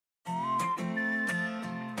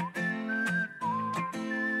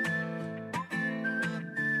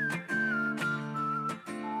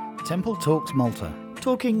Temple Talks Malta.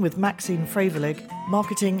 Talking with Maxine Fraivillig,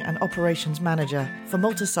 Marketing and Operations Manager for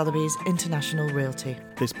Malta Sotheby's International Realty.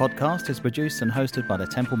 This podcast is produced and hosted by the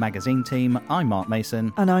Temple magazine team. I'm Mark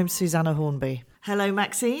Mason. And I'm Susanna Hornby. Hello,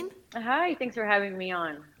 Maxine. Hi, thanks for having me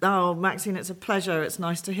on. Oh, Maxine, it's a pleasure. It's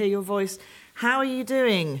nice to hear your voice. How are you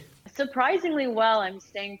doing? Surprisingly well. I'm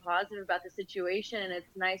staying positive about the situation, and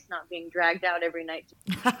it's nice not being dragged out every night.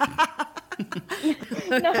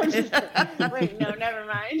 No, wait, no, never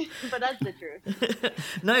mind. But that's the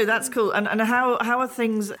truth. No, that's cool. And how are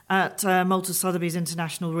things at Malta Sotheby's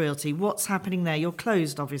International Realty? What's happening there? You're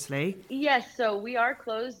closed, obviously. Yes, so we are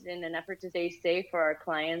closed in an effort to stay safe for our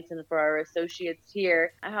clients and for our associates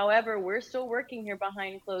here. However, we're still working here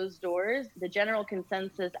behind closed doors. The general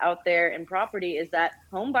consensus out there in property is that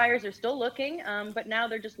home buyers are still looking, but now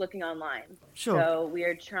they're just looking online. Sure. So we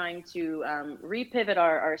are trying to repivot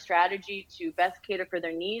our strategy to best cater for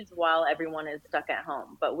their needs while everyone is stuck at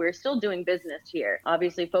home. But we're still doing business here,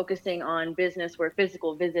 obviously focusing on business where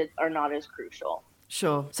physical visits are not as crucial.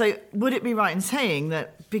 Sure. So would it be right in saying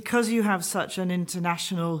that because you have such an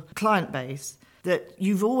international client base, that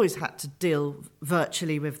you've always had to deal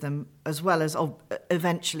virtually with them as well as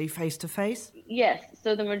eventually face-to-face? Yes.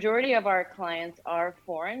 So the majority of our clients are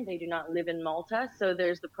foreign. They do not live in Malta. So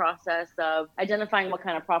there's the process of identifying what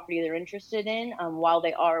kind of property they're interested in while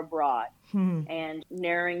they are abroad and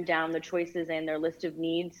narrowing down the choices and their list of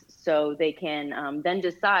needs so they can then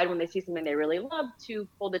decide when they see something they really love to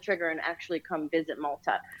pull the trigger and actually come visit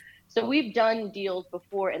Malta. So we've done deals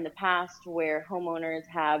before in the past where homeowners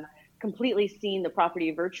have completely seen the property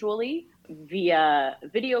virtually via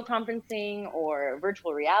video conferencing or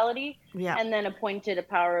virtual reality, and then appointed a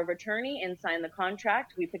power of attorney and signed the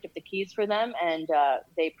contract. We picked up the keys for them, and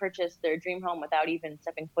they purchased their dream home without even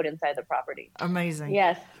stepping foot inside the property. Amazing.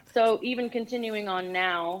 Yes. So even continuing on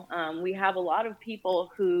now, we have a lot of people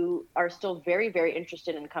who are still very, very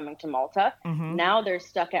interested in coming to Malta. Mm-hmm. Now they're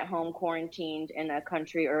stuck at home, quarantined in a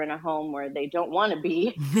country or in a home where they don't want to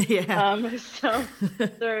be. So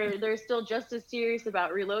they're still just as serious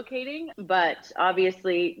about relocating. But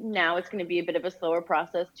obviously now it's going to be a bit of a slower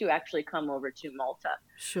process to actually come over to Malta.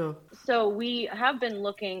 Sure. So we have been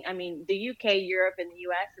looking, the UK, Europe, and the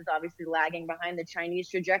US is obviously lagging behind the Chinese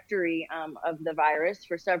trajectory of the virus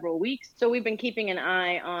for several weeks. So we've been keeping an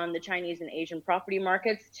eye on the Chinese and Asian property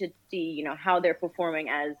markets to see, how they're performing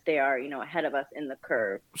as they are, ahead of us in the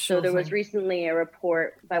curve. Sure. So there was recently a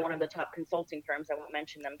report by one of the top consulting firms. I won't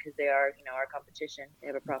mention them because they are, our competition. They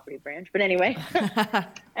have a property branch. But anyway,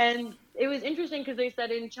 and it was interesting because they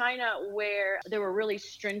said in China, where they were really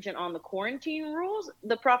stringent on the quarantine rules,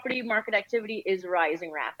 the property market activity is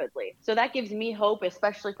rising rapidly. So that gives me hope,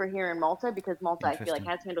 especially for here in Malta, because Malta, I feel like,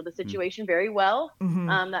 has handled the situation very well,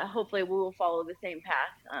 that hopefully we will follow the same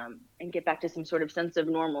path and get back to some sort of sense of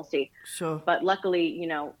normalcy. Sure. But luckily,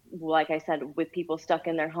 like I said, with people stuck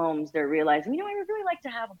in their homes, they're realizing, I would really like to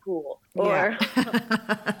have a pool, or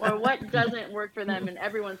or what doesn't work for them. And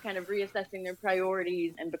everyone's kind of reassessing their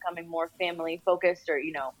priorities and becoming more family focused, or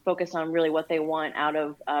focused on really what they want out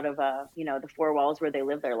of the four walls where they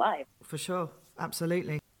live their life. For sure,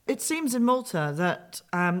 absolutely. It seems in Malta that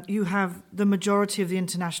you have the majority of the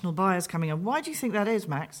international buyers coming in. Why do you think that is,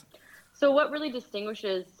 Max? So what really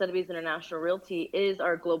distinguishes Sotheby's International Realty is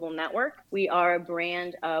our global network. We are a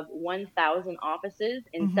brand of 1,000 offices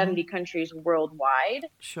in 70 countries worldwide.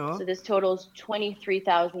 Sure. So this totals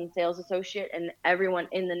 23,000 sales associates, and everyone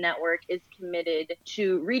in the network is committed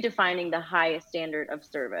to redefining the highest standard of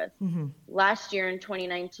service. Last year in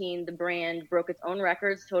 2019, the brand broke its own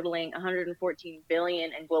records, totaling 114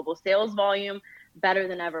 billion in global sales volume, better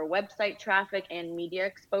than ever website traffic and media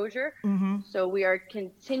exposure. So we are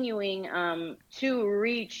continuing to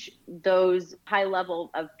reach those high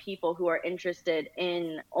level of people who are interested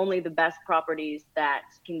in only the best properties that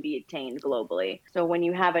can be attained globally. So when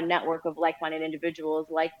you have a network of like-minded individuals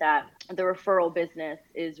like that, the referral business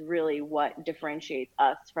is really what differentiates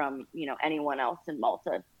us from, anyone else in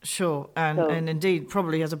Malta. Sure. And indeed,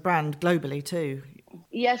 probably as a brand globally too.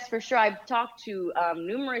 Yes, for sure. I've talked to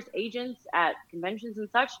numerous agents at conventions and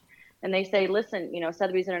such, and they say, listen,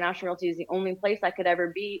 Sotheby's International Realty is the only place I could ever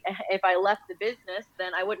be. If I left the business,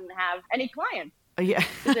 then I wouldn't have any clients. Yeah.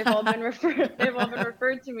 They've all been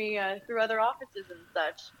referred to me through other offices and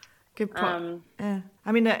such. Good point. Yeah.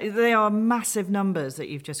 They are massive numbers that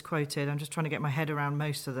you've just quoted. I'm just trying to get my head around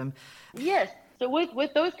most of them. Yes. So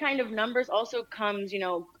with those kind of numbers also comes,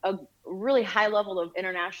 a really high level of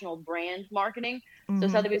international brand marketing. So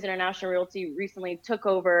Sotheby's International Realty recently took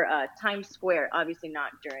over Times Square, obviously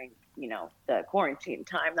not during, the quarantine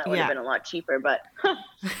time. That would have been a lot cheaper, but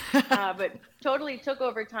but totally took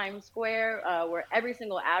over Times Square, where every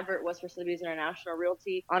single advert was for Sotheby's International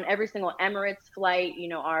Realty. On every single Emirates flight,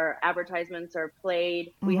 our advertisements are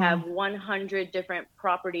played. We have 100 different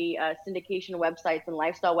property syndication websites and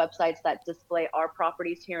lifestyle websites that display our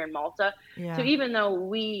properties here in Malta. So even though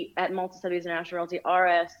we at Malta Sotheby's International Realty are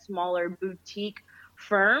a smaller boutique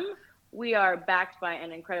firm, we are backed by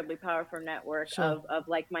an incredibly powerful network of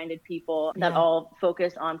like-minded people that all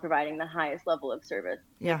focus on providing the highest level of service.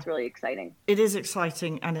 It's really exciting. It is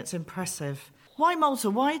exciting and it's impressive. Why Malta?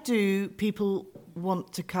 Why do people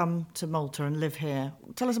want to come to Malta and live here?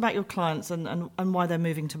 Tell us about your clients and why they're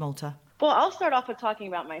moving to Malta. Well, I'll start off with talking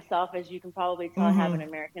about myself. As you can probably tell, I have an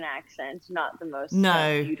American accent, not the most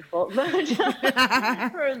beautiful, but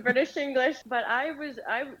for British English. But I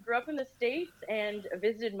grew up in the States and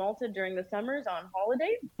visited Malta during the summers on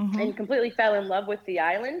holiday and completely fell in love with the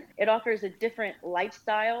island. It offers a different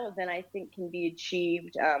lifestyle than I think can be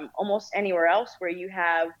achieved almost anywhere else, where you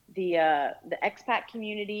have the expat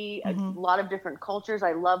community, a lot of different cultures.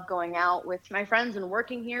 I love going out with my friends and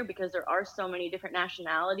working here because there are so many different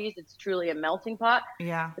nationalities. It's truly a melting pot.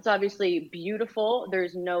 It's obviously beautiful.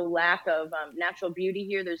 There's no lack of natural beauty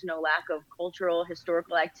here. There's no lack of cultural,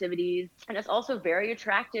 historical activities. And it's also very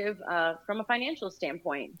attractive from a financial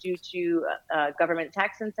standpoint due to government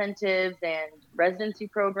tax incentives and residency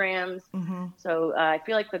programs. So I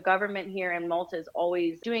feel like the government here in Malta is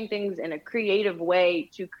always doing things in a creative way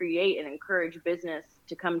to create and encourage business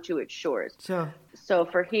to come to its shores. So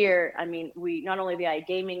for here, I mean, we not only the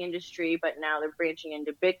iGaming industry, but now they're branching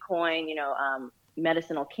into Bitcoin,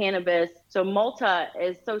 medicinal cannabis. So Malta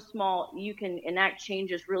is so small, you can enact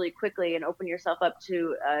changes really quickly and open yourself up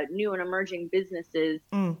to new and emerging businesses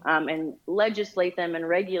and legislate them and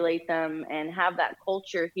regulate them and have that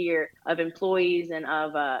culture here of employees and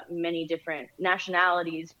of many different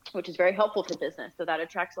nationalities, which is very helpful for business. So that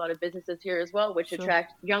attracts a lot of businesses here as well, which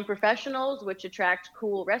attract young professionals, which attract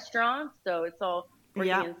cool restaurants. So it's all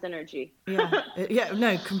working in synergy.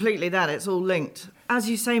 No, completely that. It's all linked. As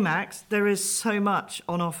you say, Max, there is so much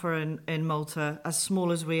on offer in Malta, as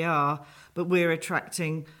small as we are, but we're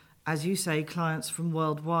attracting, as you say, clients from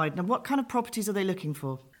worldwide. Now, what kind of properties are they looking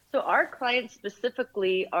for? So our clients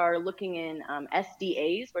specifically are looking in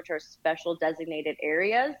SDAs, which are special designated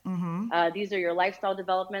areas. These are your lifestyle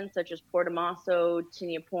developments such as Portomaso,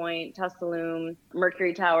 Tinia Point, Tusaloom,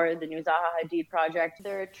 Mercury Tower, the new Zaha Hadid project.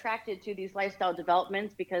 They're attracted to these lifestyle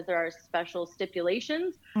developments because there are special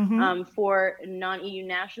stipulations for non-EU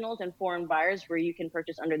nationals and foreign buyers where you can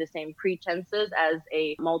purchase under the same pretenses as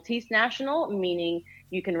a Maltese national, meaning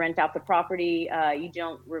you can rent out the property. You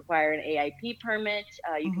don't require an AIP permit.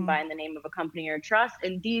 You can buy in the name of a company or trust.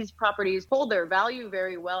 And these properties hold their value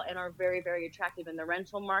very well and are very, very attractive in the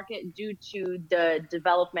rental market due to the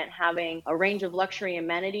development having a range of luxury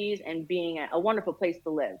amenities and being a wonderful place to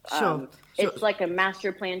live. It's like a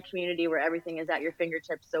master planned community where everything is at your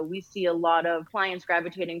fingertips. So we see a lot of clients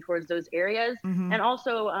gravitating towards those areas and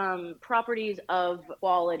also properties of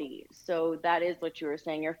quality. So that is what you were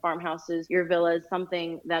saying, your farmhouses, your villas,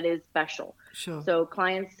 something that is special. So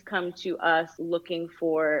clients come to us looking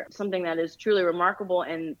for something that is truly remarkable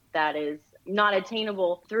and that is not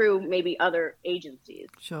attainable through maybe other agencies.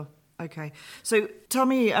 Okay. So tell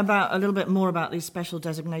me a little bit more about these special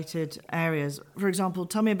designated areas. For example,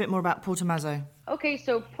 tell me a bit more about Portomaso. Okay,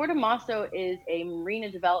 so Portomaso is a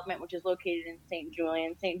marina development which is located in St.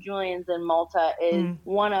 Julian. St. Julian's in Malta is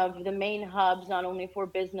one of the main hubs, not only for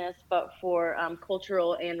business, but for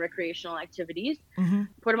cultural and recreational activities.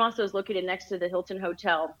 Portomaso is located next to the Hilton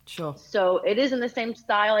Hotel. So it is in the same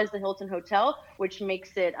style as the Hilton Hotel, which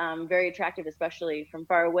makes it very attractive, especially from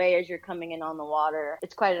far away as you're coming in on the water.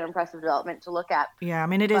 It's quite an impressive development to look at. Yeah, I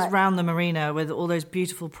mean, it is round the marina with all those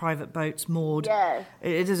beautiful private boats moored. Yes.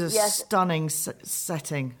 It is a stunning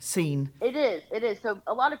scene. It is. So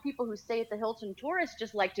a lot of people who stay at the Hilton tourists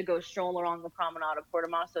just like to go stroll along the promenade of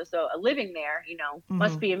Portomaso. So living there,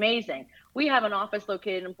 must be amazing. We have an office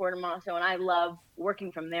located in Portomaso, and I love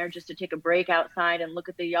working from there just to take a break outside and look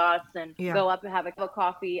at the yachts and go up and have a cup of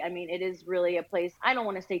coffee. I mean, it is really a place, I don't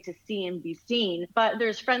want to say to see and be seen, but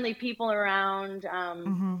there's friendly people around,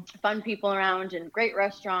 fun people around, and great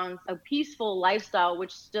restaurants, a peaceful lifestyle,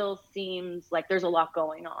 which still seems like there's a lot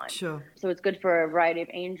going on. So it's good for a variety of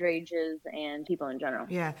age ranges and people in general.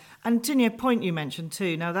 Yeah. And Tinia Point you mentioned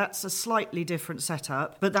too. Now that's a slightly different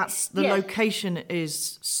setup, but that's the location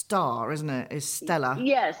is star, isn't it? Is stellar.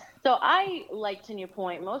 Yes. So I like Tinia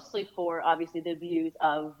Point mostly for obviously the views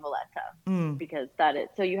of Valletta, because that is,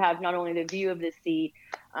 so you have not only the view of the sea,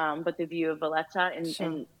 but the view of Valletta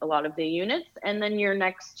in a lot of the units. And then you're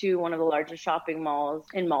next to one of the largest shopping malls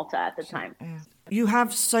in Malta at the time. Yeah. You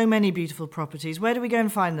have so many beautiful properties. Where do we go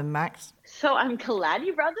and find them, Max? So I'm glad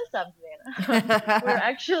you brought this up, Savannah. We're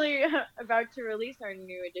actually about to release our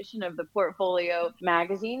new edition of the Portfolio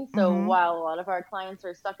magazine. So while a lot of our clients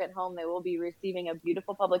are stuck at home, they will be receiving a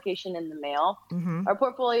beautiful publication in the mail. Our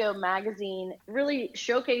Portfolio magazine really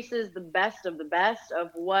showcases the best of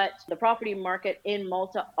what the property market in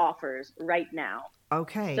Malta offers right now.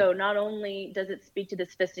 Okay. So not only does it speak to the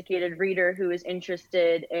sophisticated reader who is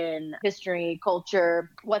interested in history,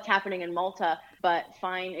 culture, what's happening in Malta, but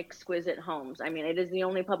fine, exquisite homes. I mean, it is the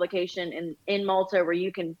only publication in Malta where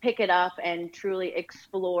you can pick it up and truly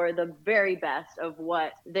explore the very best of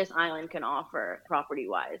what this island can offer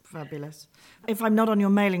property-wise. Fabulous. If I'm not on your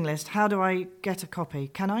mailing list, how do I get a copy?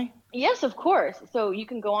 Can I? Yes, of course. So you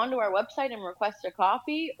can go onto our website and request a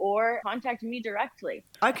copy or contact me directly.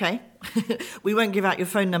 Okay. We won't give out your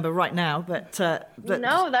phone number right now, but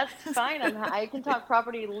No, that's fine. I can talk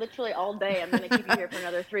property literally all day. I'm going to keep you here for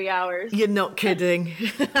another 3 hours. You're not kidding.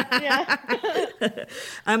 Yeah.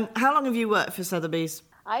 How long have you worked for Sotheby's?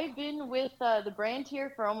 I've been with the brand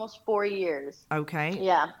here for almost 4 years. Okay.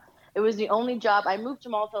 Yeah. It was the only job. I moved to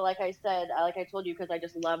Malta, like I said, like I told you, because I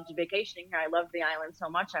just loved vacationing here. I loved the island so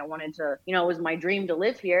much. I wanted to, it was my dream to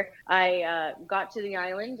live here. I got to the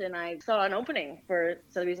island and I saw an opening for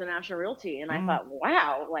Sotheby's International Realty. And I thought,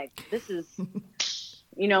 wow, like this is,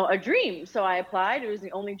 a dream. So I applied. It was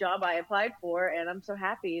the only job I applied for. And I'm so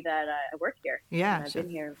happy that I work here. Yeah. And I've been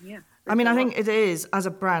here. Yeah. I mean, I think it is as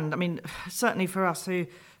a brand. I mean, certainly for us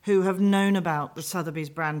who have known about the Sotheby's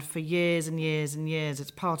brand for years and years and years. It's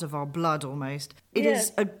part of our blood almost. It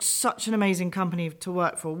is such an amazing company to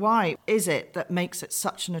work for. Why is it that makes it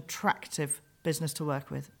such an attractive business to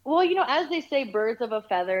work with? Well, as they say, birds of a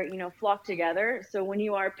feather, flock together. So when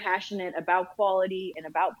you are passionate about quality and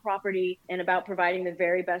about property and about providing the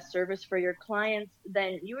very best service for your clients,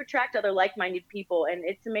 then you attract other like-minded people. And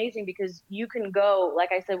it's amazing because you can go,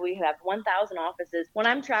 like I said, we have 1,000 offices. When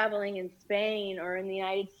I'm traveling in Spain or in the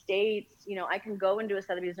United States, I can go into a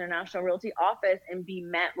Sotheby's International Realty office and be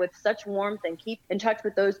met with such warmth and keep in touch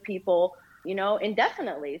with those people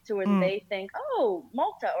indefinitely, to when they think, oh,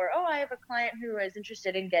 Malta, or, oh, I have a client who is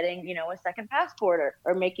interested in getting, a second passport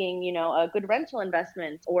or making, a good rental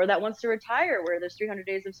investment, or that wants to retire where there's 300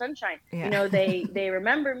 days of sunshine. Yeah. They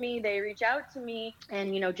remember me, they reach out to me,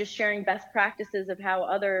 and, just sharing best practices of how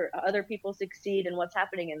other people succeed and what's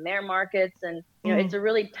happening in their markets. And, it's a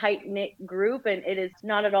really tight-knit group, and it is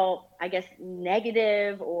not at all, I guess,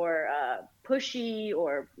 negative or pushy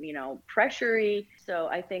or, pressury. So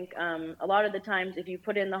I think a lot of the times if you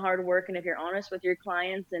put in the hard work and if you're honest with your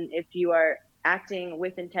clients and if you are acting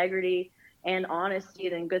with integrity and honesty,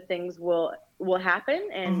 then good things will happen.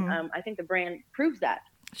 And I think the brand proves that.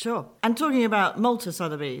 Sure. And talking about Malta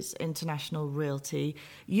Sotheby's International Realty,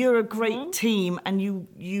 you're a great team and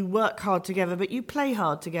you work hard together, but you play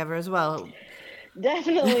hard together as well.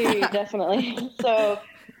 Definitely. So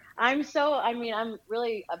I'm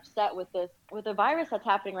really upset with the virus that's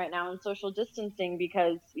happening right now and social distancing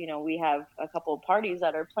because, we have a couple of parties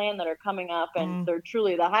that are planned that are coming up and they're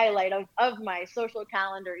truly the highlight of my social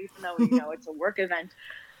calendar, even though, it's a work event.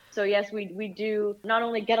 So yes, we do not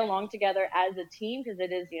only get along together as a team because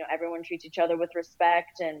it is, everyone treats each other with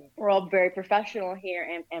respect and we're all very professional here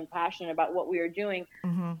and passionate about what we are doing.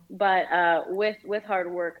 But with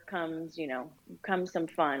hard work comes some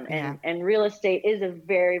fun. And real estate is a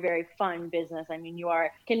very, very fun business. I mean, you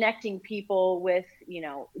are connecting people with,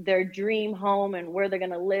 their dream home and where they're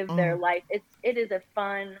going to live their life. It is a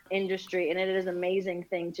fun industry and it is an amazing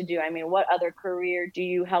thing to do. I mean, what other career do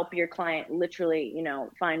you help your client literally,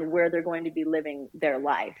 find where they're going to be living their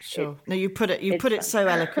life? Sure. No, you put it so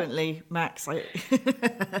eloquently, Max.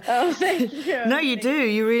 Oh, thank you. No, you do.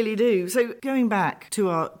 You really do. So going back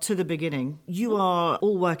to the beginning, you are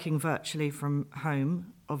all working virtually from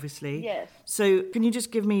home. obviously. Yes. So can you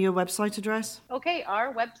just give me your website address? Okay,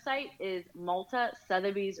 our website is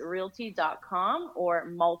maltasothebysrealty.com or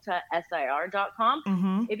maltasir.com.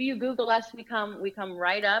 Mm-hmm. If you Google us, we come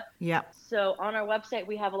right up. Yeah. So on our website,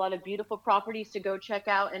 we have a lot of beautiful properties to go check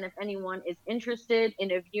out. And if anyone is interested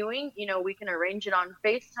in a viewing, we can arrange it on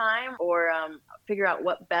FaceTime or figure out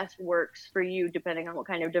what best works for you, depending on what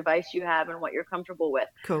kind of device you have and what you're comfortable with.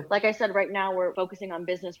 Cool. Like I said, right now we're focusing on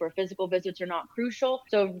business where physical visits are not crucial.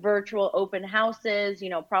 So virtual open houses,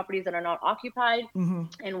 properties that are not occupied, Mm-hmm.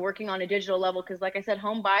 and working on a digital level. Because like I said,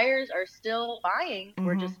 home buyers are still buying.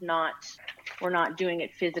 Mm-hmm. We're not doing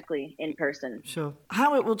it physically in person. Sure.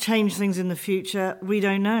 How it will change things in the future, we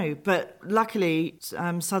don't know. But luckily,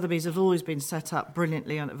 Sotheby's have always been set up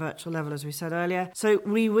brilliantly on a virtual level, as we said earlier. So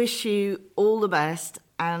we wish you all the best.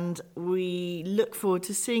 And we look forward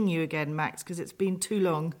to seeing you again, Max, because it's been too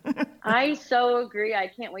long. I so agree.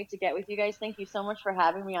 I can't wait to get with you guys. Thank you so much for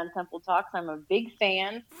having me on Temple Talks. I'm a big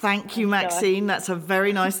fan. Thank you, Maxine. That's a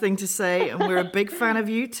very nice thing to say. And we're a big fan of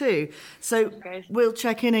you too. So we'll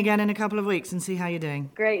check in again in a couple of weeks and see how you're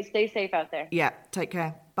doing. Great. Stay safe out there. Yeah. Take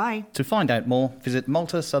care. Bye. To find out more, visit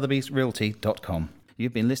maltasothebysrealty.com.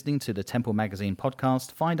 You've been listening to the Temple Magazine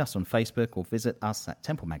podcast. Find us on Facebook or visit us at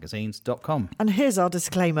templemagazines.com. And here's our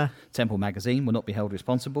disclaimer. Temple Magazine will not be held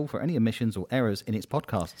responsible for any omissions or errors in its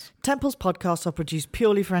podcasts. Temple's podcasts are produced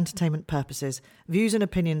purely for entertainment purposes. Views and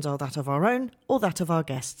opinions are that of our own or that of our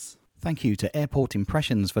guests. Thank you to Airport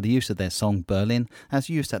Impressions for the use of their song Berlin, as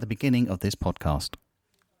used at the beginning of this podcast.